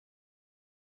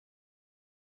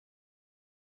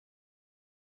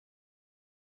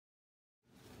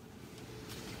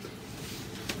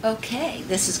Okay,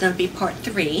 this is going to be part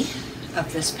 3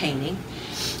 of this painting.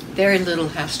 Very little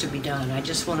has to be done. I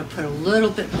just want to put a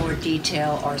little bit more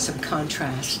detail or some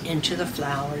contrast into the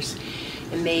flowers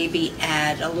and maybe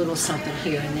add a little something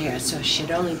here and there. So it should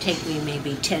only take me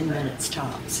maybe 10 minutes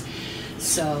tops.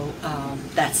 So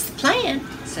that's the plan.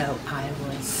 So I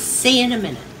will see you in a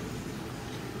minute.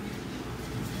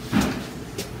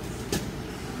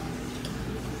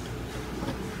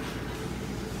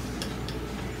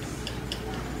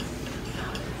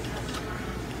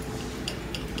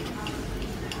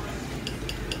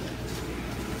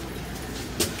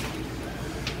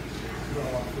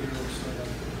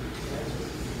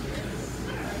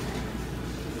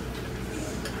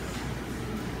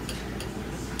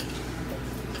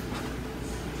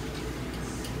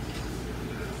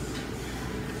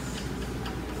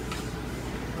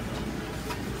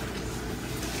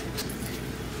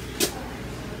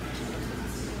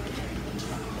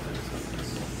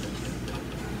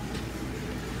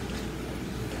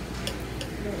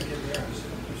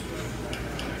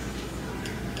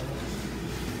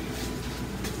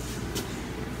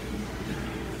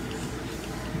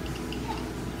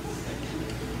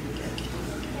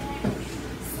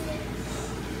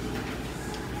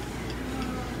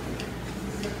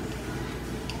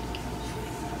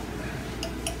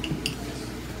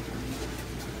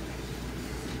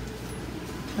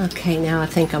 Okay, now I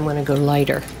think I'm going to go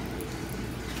lighter.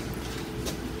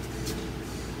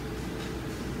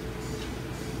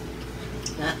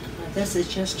 This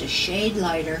is just a shade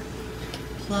lighter,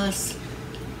 plus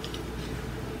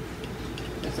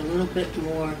there's a little bit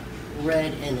more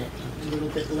red in it, a little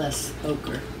bit less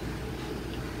ochre.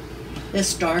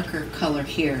 This darker color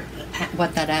here,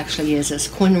 what that actually is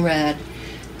quin red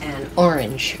and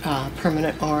orange,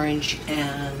 permanent orange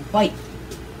and white.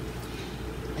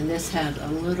 And this has a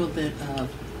little bit of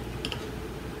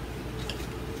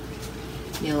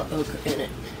yellow ochre in it.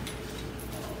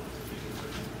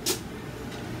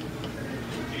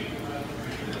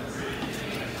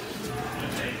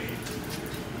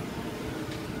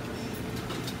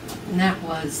 And that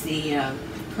was the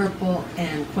purple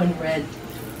and quin red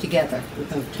together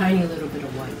with a tiny little bit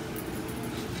of white.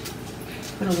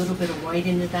 Put a little bit of white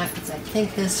into that because I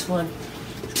think this one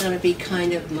is going to be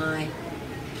kind of my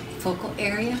focal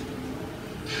area.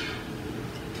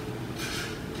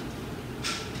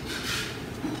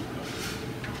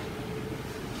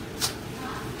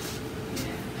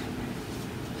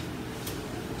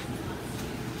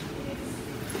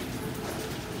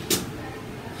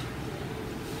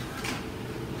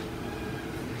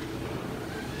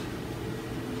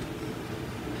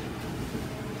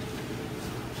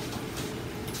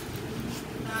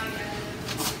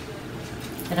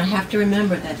 And I have to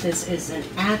remember that this is an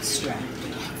abstract.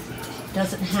 It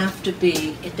doesn't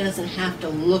have to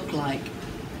look like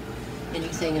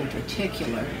anything in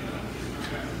particular.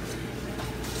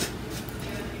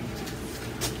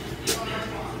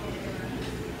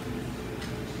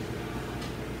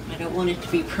 I don't want it to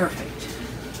be perfect.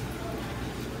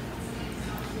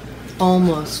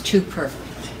 Almost too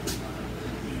perfect.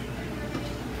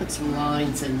 Put some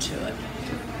lines into it.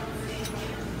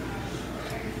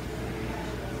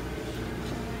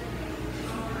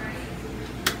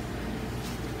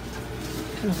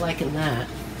 Kind of liking that.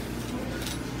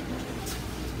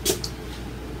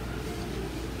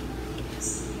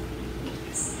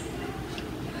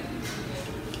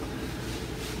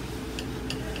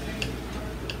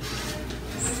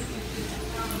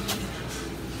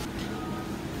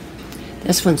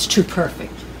 This one's too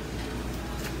perfect.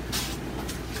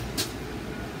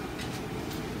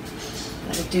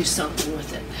 Gotta do something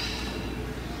with it.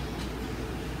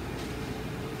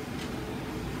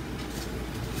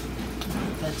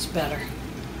 That's better.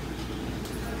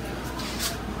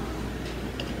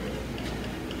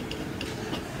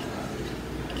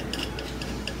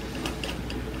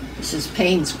 This is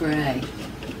Payne's Gray.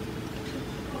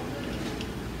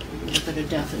 A little bit of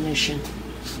definition.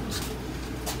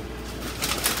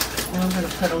 Now I'm going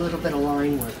to put a little bit of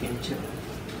line work into it.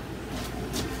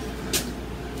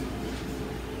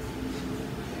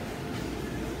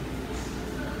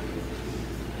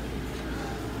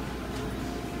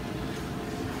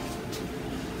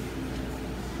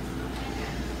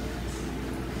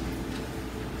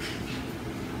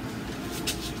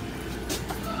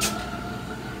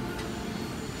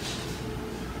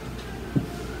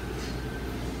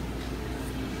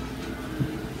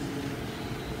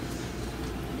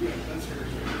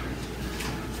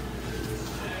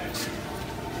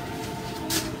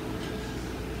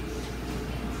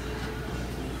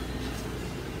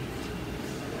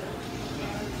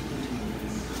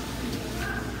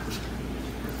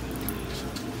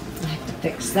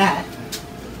 fix that.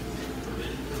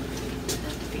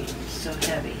 It's so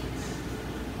heavy.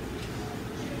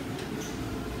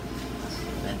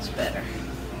 That's better.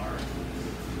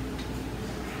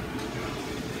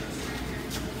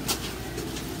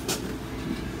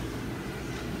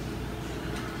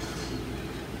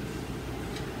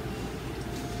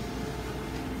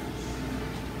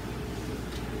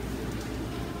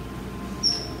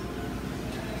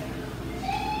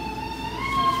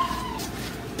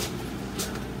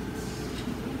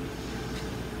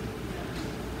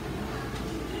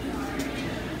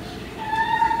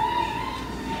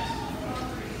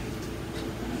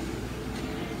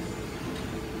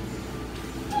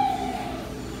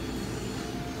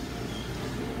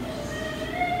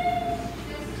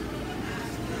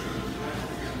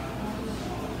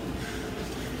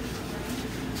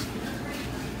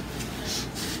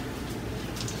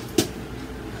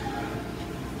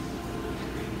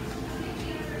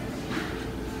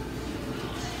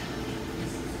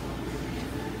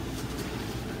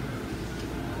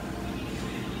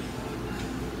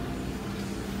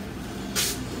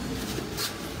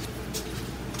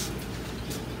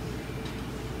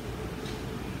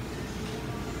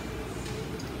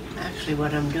 Actually,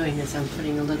 what I'm doing is I'm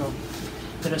putting a little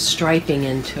bit of striping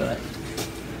into it.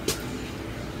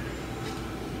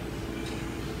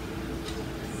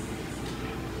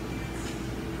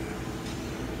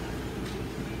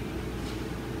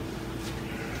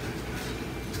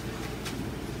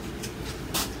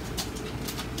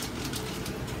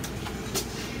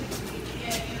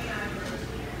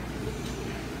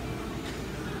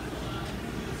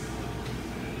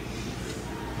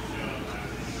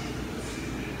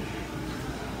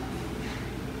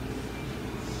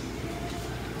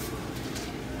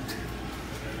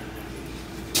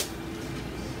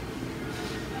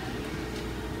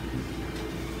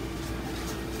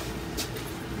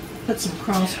 Put some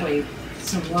crossway,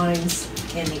 some lines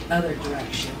in the other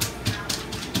direction.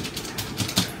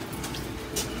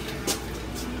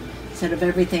 Instead of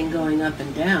everything going up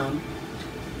and down,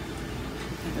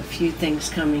 I have a few things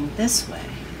coming this way.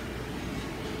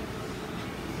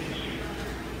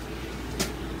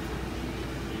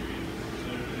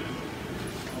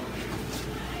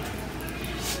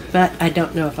 But I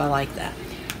don't know if I like that.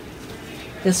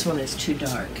 This one is too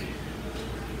dark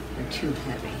or too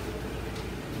heavy.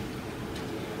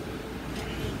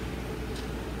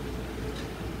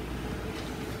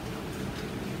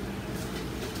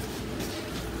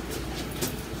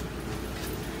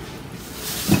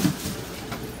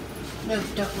 Nope,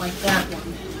 don't like that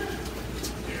one.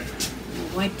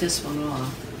 I'll wipe this one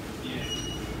off.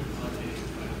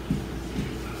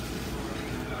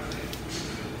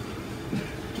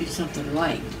 Do something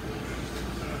light.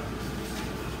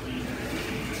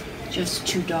 Just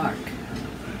too dark.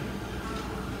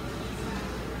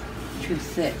 Too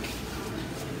thick.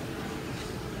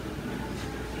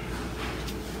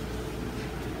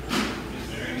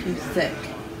 Too thick.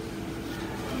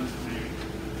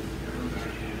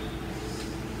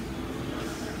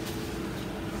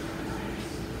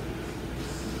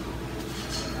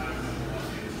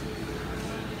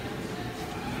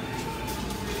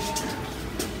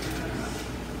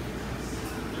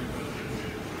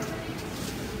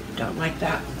 Don't like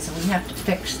that one, so we have to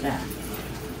fix that.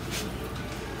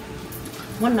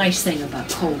 One nice thing about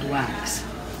cold wax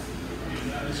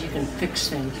is you can fix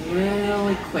things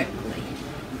really quickly.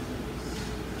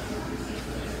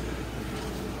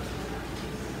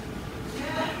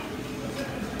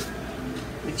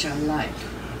 Which I like.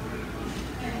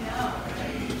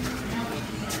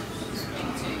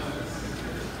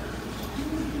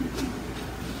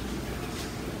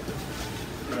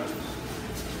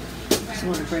 I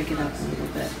want to break it up a little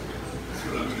bit.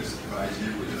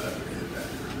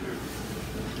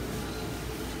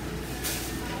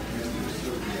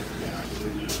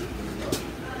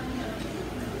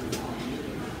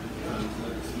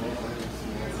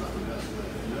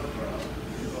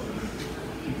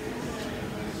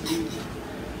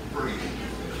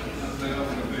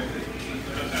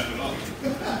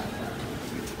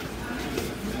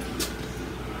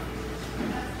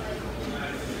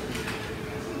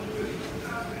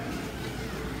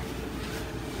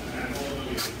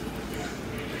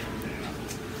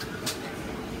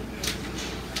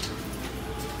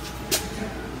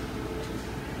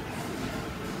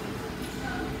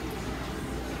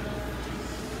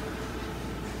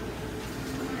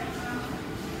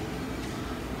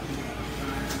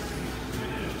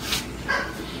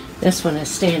 This one is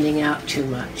standing out too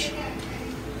much.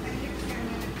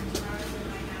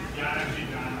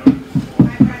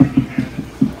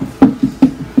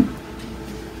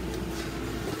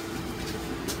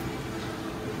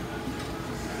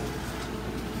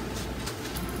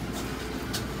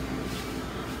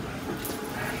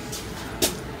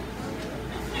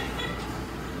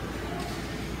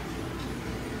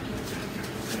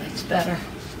 better.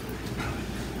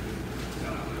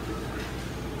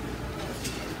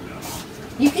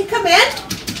 You can come in.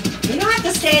 You don't have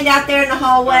to stand out there in the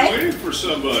hallway. I'm waiting for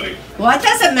somebody. Well, it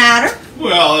doesn't matter.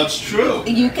 Well, that's true.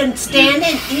 You can stand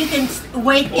in. You can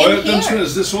wait Oil, in here.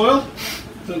 is this oil?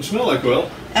 Doesn't smell like oil.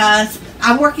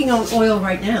 I'm working on oil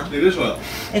right now. It is oil.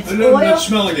 It's I'm oil. not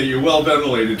smelling it. You're well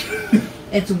ventilated.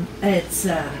 It's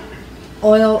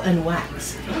oil and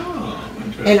wax. Oh,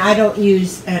 interesting. And I don't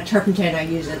use turpentine. I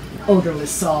use an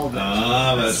odorless solvent.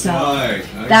 Ah, that's So, why.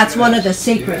 That's one of the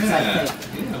secrets, yeah. I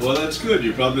think. Yeah, well, that's good.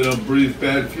 You probably don't breathe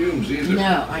bad fumes either.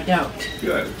 No, I don't.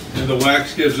 Good. And the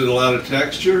wax gives it a lot of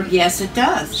texture. Yes, it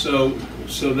does. So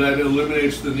that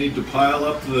eliminates the need to pile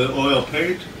up the oil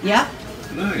paint. Yep.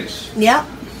 Nice. Yep.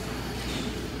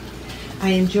 I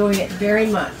enjoy it very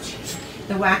much.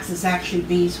 The wax is actually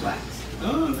beeswax.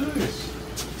 Oh, nice.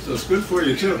 So it's good for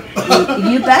you too.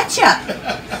 You betcha.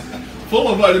 Full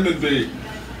of vitamin B.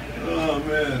 Oh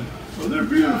man. Well, they're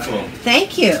beautiful.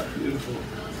 Thank you. Beautiful.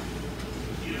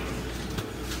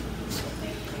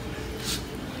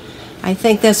 I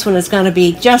think this one is going to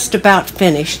be just about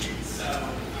finished.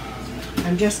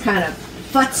 I'm just kind of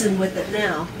futzing with it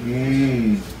now.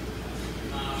 Mmm.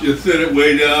 You thin it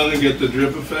way down and get the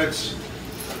drip effects?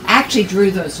 I actually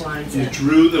drew those lines You in.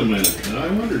 drew them in. And I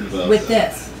wondered about With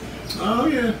that. this. Oh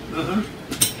yeah. Uh-huh.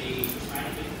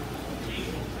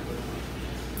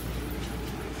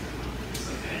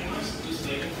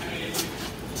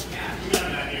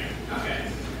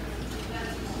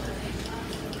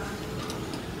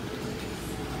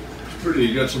 Pretty.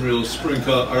 You got some real spring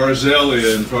color. Our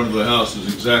azalea in front of the house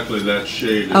is exactly that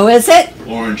shade. Oh, is it?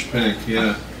 Orange pink,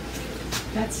 yeah.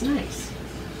 That's nice.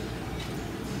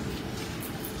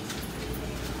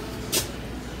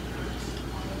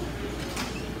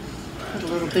 Put a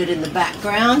little bit in the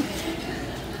background.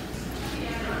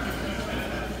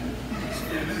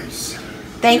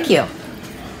 Thank you.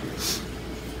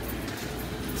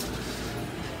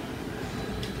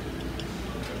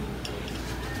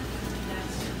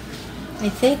 I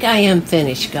think I am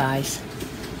finished, guys.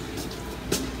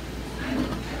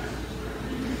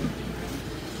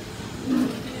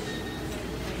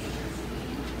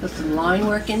 Put some line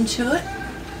work into it.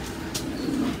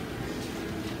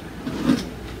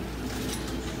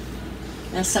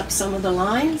 Mess up some of the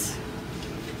lines.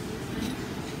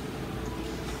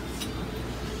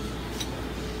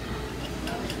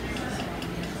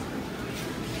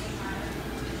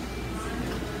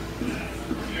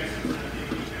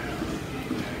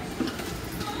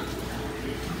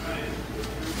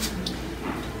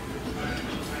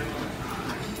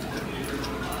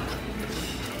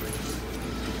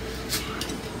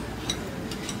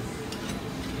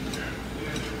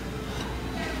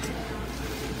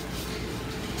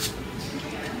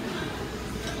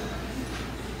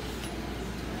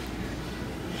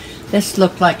 This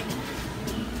looked like,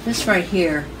 this right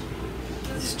here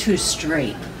is too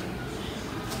straight.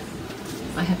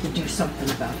 I have to do something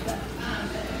about that.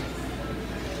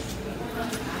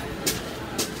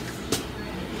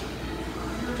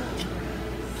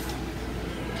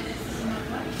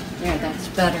 Yeah, that's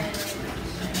better.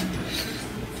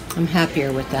 I'm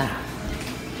happier with that. I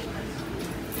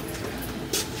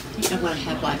think I'm going to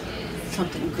have like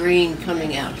something green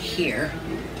coming out here.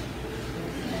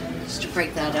 Just to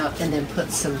break that up and then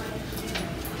put some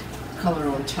color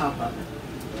on top of it.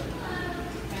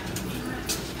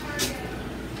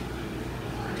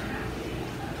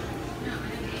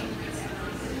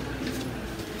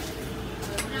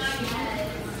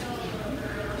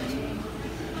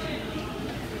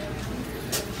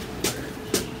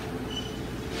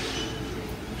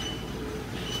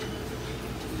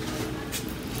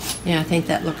 Yeah, I think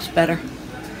that looks better.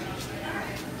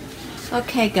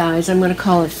 Okay guys, I'm going to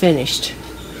call it finished.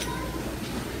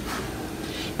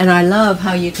 And I love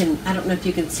how you can, I don't know if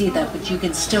you can see that, but you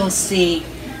can still see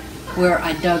where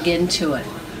I dug into it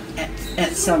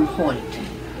at some point.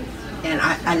 And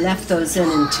I left those in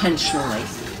intentionally.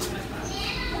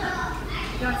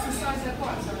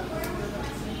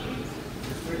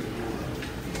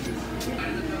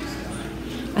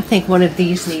 I think one of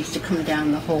these needs to come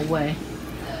down the whole way.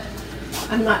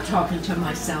 I'm not talking to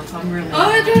myself, I'm really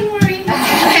not. Oh, don't worry.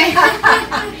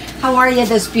 How are you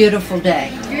this beautiful day?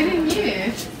 Good, and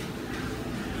you?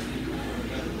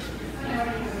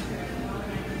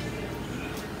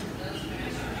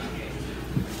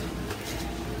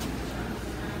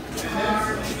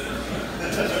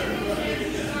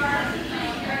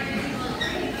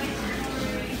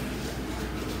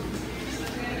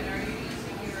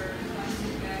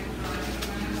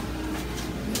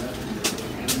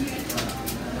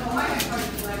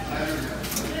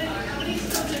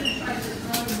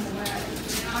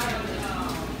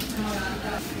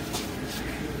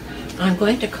 I'm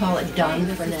going to call it done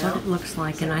for This is now. what it looks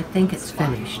like, and I think it's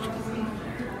finished.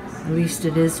 At least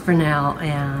it is for now,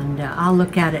 and I'll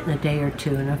look at it in a day or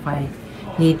two, and if I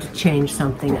need to change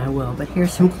something, I will. But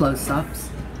here's some close-ups.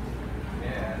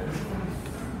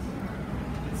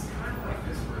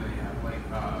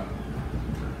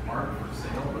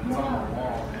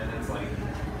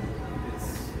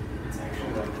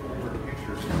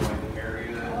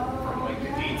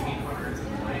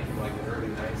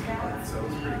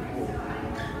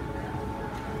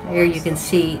 Here you can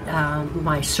see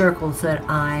my circles that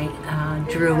I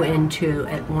drew into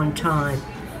at one time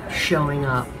showing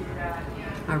up.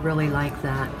 I really like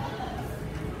that.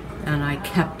 And I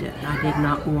kept it. I did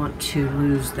not want to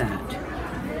lose that.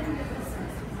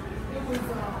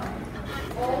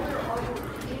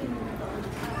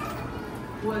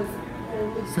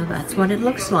 So that's what it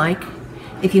looks like.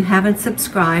 If you haven't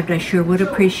subscribed, I sure would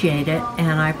appreciate it.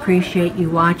 And I appreciate you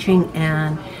watching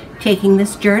and taking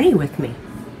this journey with me.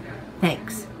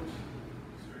 Thanks.